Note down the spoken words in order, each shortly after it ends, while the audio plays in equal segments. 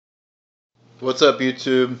What's up,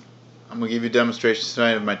 YouTube? I'm going to give you a demonstration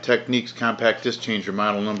tonight of my Technics compact disc changer,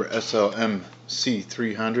 model number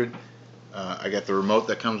SL-MC300. I got the remote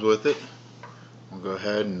that comes with it. I'll go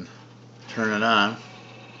ahead and turn it on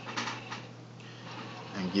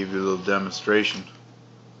and give you a little demonstration.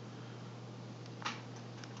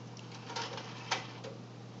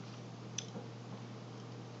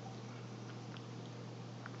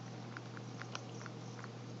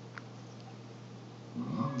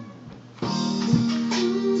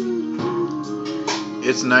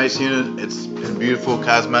 It's a nice unit. It's in beautiful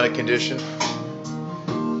cosmetic condition.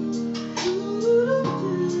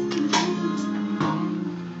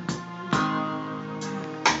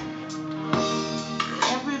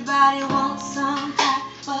 Everybody wants some type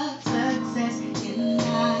of success in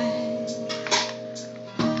life.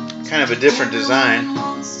 Kind of a different design. I'm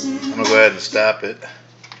going to go ahead and stop it.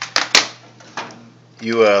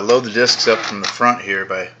 You load the discs up from the front here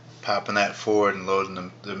by popping that forward and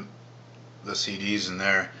loading the CDs in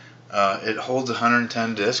there. It holds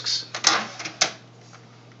 110 discs,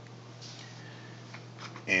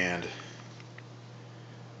 and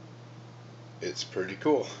it's pretty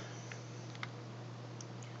cool.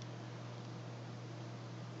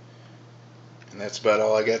 And that's about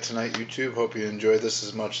all I got tonight, YouTube. Hope you enjoyed this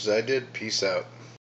as much as I did. Peace out.